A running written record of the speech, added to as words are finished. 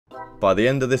By the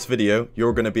end of this video,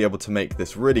 you're going to be able to make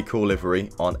this really cool livery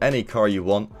on any car you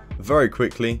want, very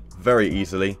quickly, very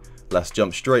easily. Let's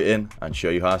jump straight in and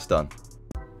show you how it's done.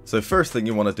 So first thing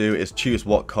you want to do is choose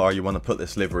what car you want to put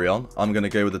this livery on. I'm going to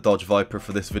go with the Dodge Viper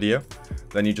for this video.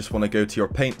 Then you just want to go to your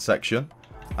paint section,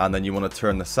 and then you want to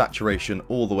turn the saturation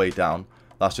all the way down.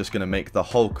 That's just going to make the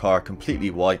whole car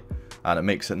completely white, and it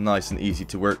makes it nice and easy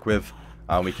to work with.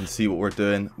 And we can see what we're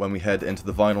doing when we head into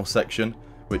the vinyl section,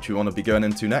 which we want to be going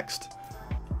into next.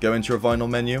 Go into your vinyl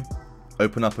menu,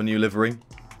 open up a new livery,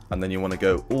 and then you want to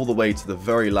go all the way to the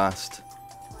very last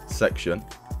section,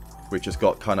 which has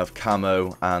got kind of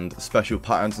camo and special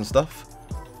patterns and stuff.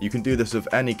 You can do this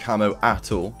with any camo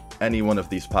at all, any one of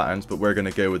these patterns, but we're going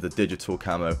to go with the digital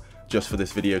camo just for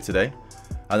this video today.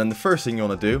 And then the first thing you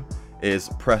want to do is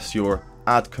press your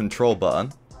add control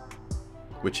button,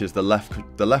 which is the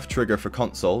left trigger for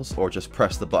consoles, or just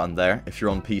press the button there if you're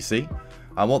on PC.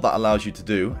 And what that allows you to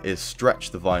do is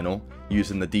stretch the vinyl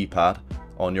using the D-pad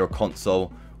on your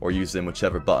console, or using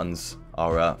whichever buttons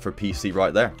are for PC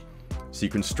right there. So you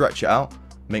can stretch it out,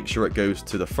 make sure it goes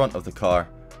to the front of the car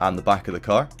and the back of the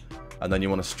car, and then you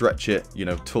want to stretch it,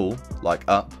 tool like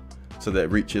up, so that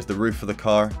it reaches the roof of the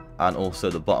car and also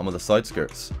the bottom of the side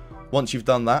skirts. Once you've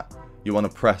done that, you want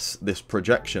to press this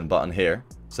projection button here,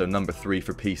 so number 3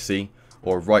 for PC,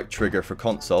 or right trigger for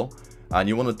console, and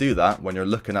you want to do that when you're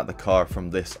looking at the car from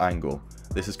this angle.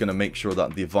 This is going to make sure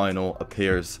that the vinyl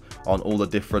appears on all the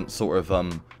different sort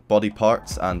of body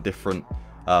parts and different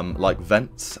like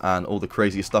vents and all the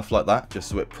crazy stuff like that, just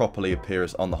so it properly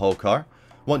appears on the whole car.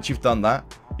 Once you've done that,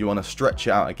 you want to stretch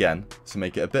it out again to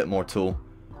make it a bit more tall.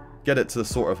 Get it to the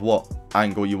sort of what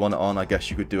angle you want it on. I guess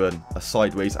you could do a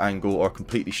sideways angle or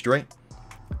completely straight,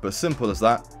 but simple as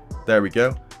that. There we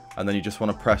go. And then you just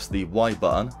want to press the Y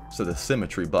button, so the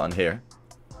symmetry button here,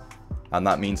 and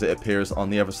that means it appears on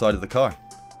the other side of the car.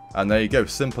 And there you go,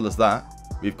 simple as that.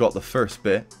 We've got the first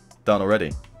bit done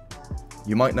already.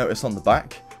 You might notice on the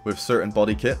back with certain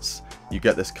body kits you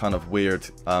get this kind of weird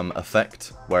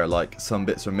effect where like some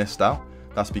bits are missed out.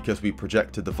 That's because we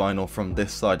projected the vinyl from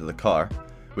this side of the car,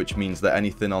 which means that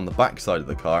anything on the back side of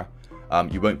the car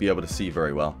you won't be able to see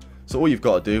very well. So all you've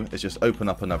got to do is just open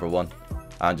up another one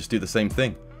and just do the same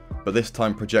thing, but this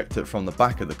time project it from the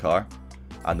back of the car,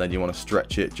 and then you want to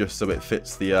stretch it just so it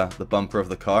fits the bumper of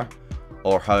the car,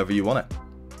 or however you want it.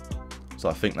 So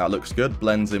I think that looks good,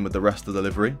 blends in with the rest of the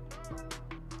livery,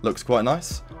 looks quite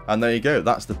nice. And there you go,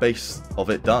 that's the base of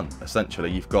it done.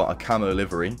 Essentially you've got a camo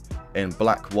livery in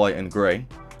black, white and grey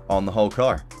on the whole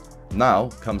car. Now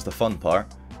comes the fun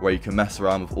part, where you can mess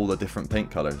around with all the different paint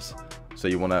colours. So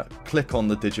you want to click on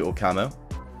the digital camo,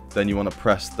 then you want to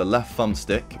press the left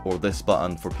thumbstick or this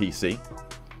button for PC,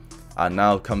 and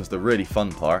now comes the really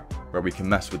fun part where we can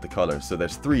mess with the colours. So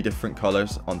there's 3 different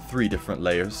colours on 3 different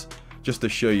layers. Just to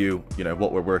show you,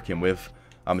 what we're working with,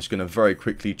 I'm just going to very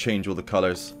quickly change all the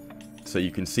colours so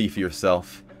you can see for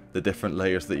yourself the different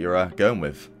layers that you're going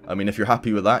with. I mean, if you're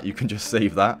happy with that, you can just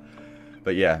save that.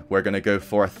 But yeah, we're going to go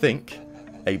for, I think,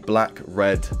 a black,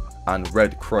 red and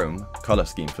red chrome colour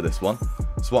scheme for this one.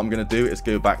 So what I'm going to do is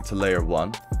go back to layer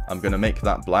 1. I'm going to make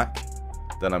that black.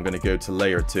 Then I'm going to go to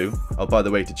layer 2. Oh, by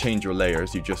the way, to change your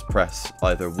layers, you just press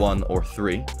either 1 or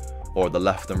 3, or the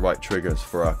left and right triggers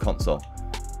for our console.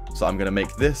 So I'm going to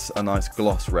make this a nice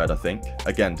gloss red, I think.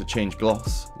 Again, to change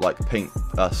gloss, like paint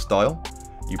style,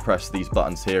 you press these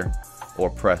buttons here, or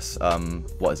press,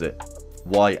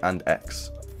 Y and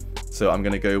X. So I'm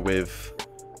going to go with,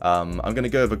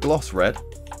 a gloss red.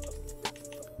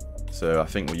 So I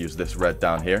think we'll use this red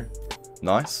down here.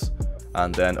 Nice.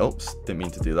 And then, oops, didn't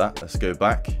mean to do that. Let's go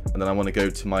back. And then I want to go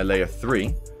to my layer 3.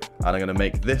 And I'm going to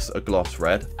make this a gloss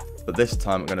red. But this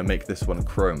time I'm going to make this one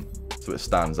chrome, so it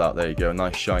stands out. There you go,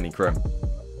 nice shiny chrome.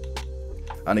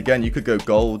 And again, you could go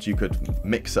gold, you could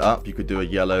mix it up. You could do a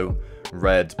yellow,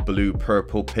 red, blue,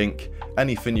 purple, pink,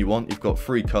 anything you want. You've got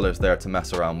 3 colours there to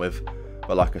mess around with.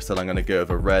 But like I said, I'm going to go with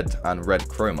a red and red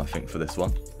chrome, I think, for this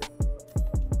one.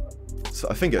 So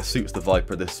I think it suits the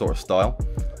Viper, this sort of style.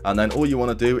 And then all you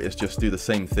want to do is just do the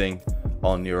same thing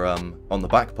on your on the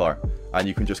back part, and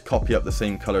you can just copy up the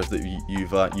same colors that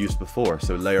you've used before.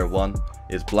 So layer 1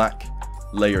 is black,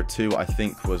 layer 2 I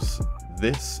think was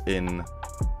this in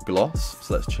gloss,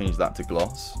 so let's change that to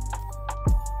gloss.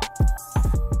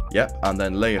 Yep, and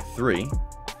then layer 3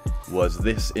 was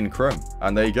this in chrome,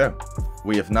 and there you go.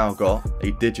 We have now got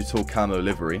a digital camo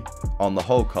livery on the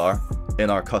whole car in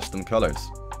our custom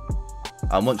colors.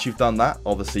 And once you've done that,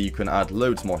 obviously you can add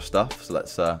loads more stuff, so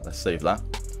let's save that.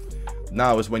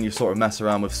 Now is when you sort of mess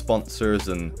around with sponsors,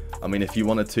 and I mean, if you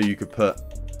wanted to, you could put,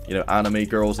 anime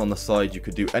girls on the side, you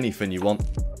could do anything you want.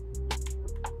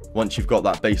 once you've got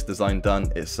that base design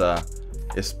done,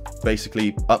 it's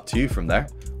basically up to you from there.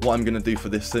 What I'm going to do for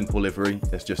this simple livery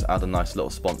is just add a nice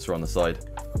little sponsor on the side.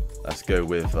 Let's go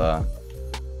with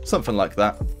something like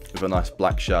that, with a nice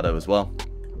black shadow as well.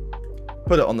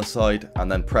 Put it on the side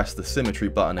and then press the symmetry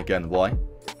button again, Y,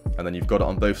 and then you've got it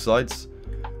on both sides.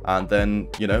 And then,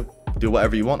 you know, do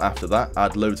whatever you want after that.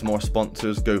 Add loads more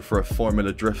sponsors, go for a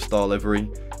Formula Drift style livery.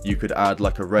 You could add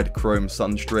like a red chrome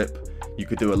sun strip. You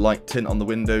could do a light tint on the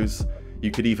windows.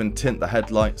 You could even tint the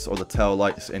headlights or the tail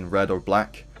lights in red or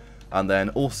black. And then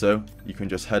also, you can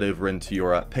just head over into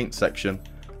your paint section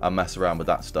and mess around with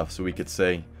that stuff. So we could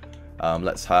say,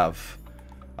 let's have,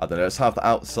 I don't know, let's have the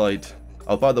outside.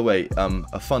 Oh, by the way,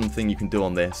 a fun thing you can do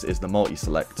on this is the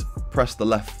multi-select. Press the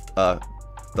left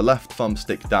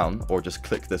thumbstick down, or just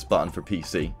click this button for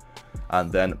PC,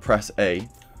 and then press A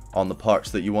on the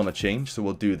parts that you want to change. So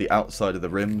we'll do the outside of the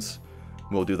rims,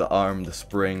 we'll do the arm, the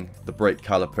spring, the brake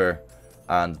caliper,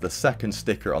 and the second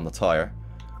sticker on the tire.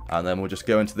 And then we'll just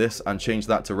go into this and change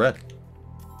that to red.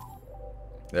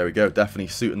 There we go, definitely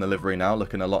suiting the livery now,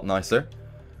 looking a lot nicer.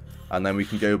 And then we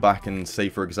can go back and say,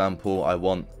 for example, I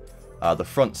want the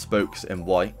front spokes in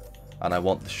white, and I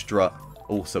want the strut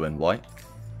also in white.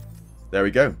 There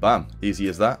we go, bam, easy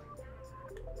as that.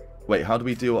 Wait, how do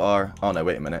we do our, oh no,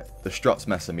 wait a minute, the strut's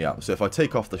messing me up. So if I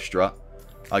take off the strut,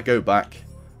 I go back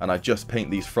and I just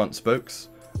paint these front spokes,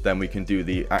 then we can do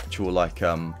the actual like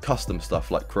custom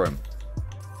stuff like chrome.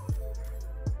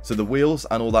 So the wheels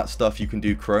and all that stuff you can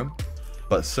do chrome,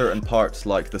 but certain parts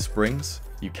like the springs,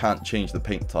 you can't change the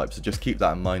paint type, so just keep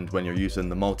that in mind when you're using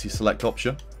the multi-select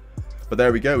option. But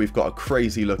there we go, we've got a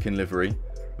crazy looking livery,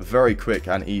 very quick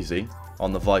and easy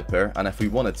on the Viper. And if we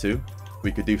wanted to,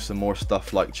 we could do some more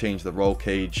stuff like change the roll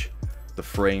cage, the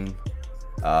frame.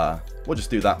 We'll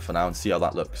just do that for now and see how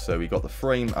that looks. So we got the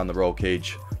frame and the roll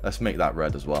cage. Let's make that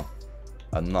red as well,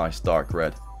 a nice dark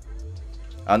red.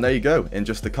 And there you go, in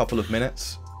just a couple of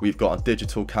minutes we've got a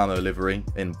digital camo livery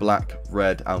in black,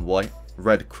 red and white,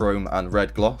 red chrome and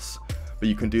red gloss. But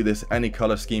you can do this any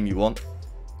color scheme you want,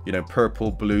 you know,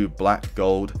 purple, blue, black,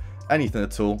 gold, anything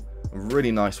at all. A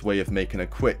really nice way of making a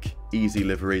quick, easy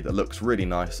livery that looks really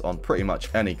nice on pretty much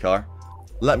any car.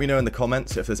 Let me know in the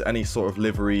comments if there's any sort of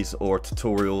liveries or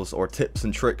tutorials or tips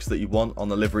and tricks that you want on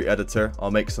the livery editor.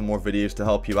 I'll make some more videos to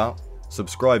help you out.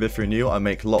 Subscribe if you're new. I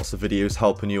make lots of videos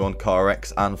helping you on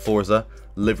CarX and Forza,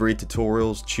 livery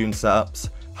tutorials, tune setups,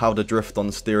 how to drift on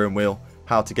the steering wheel,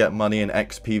 how to get money and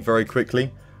XP very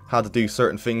quickly, how to do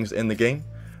certain things in the game,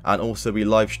 and also we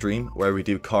live stream where we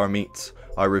do car meets.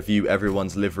 I review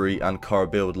everyone's livery and car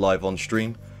build live on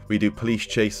stream. We do police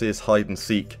chases, hide and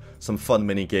seek, some fun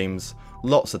mini games,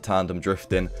 lots of tandem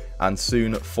drifting, and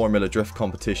soon Formula Drift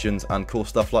competitions and cool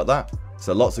stuff like that.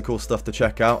 So lots of cool stuff to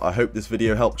check out. I hope this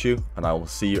video helped you, and I will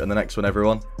see you in the next one,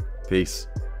 everyone. Peace.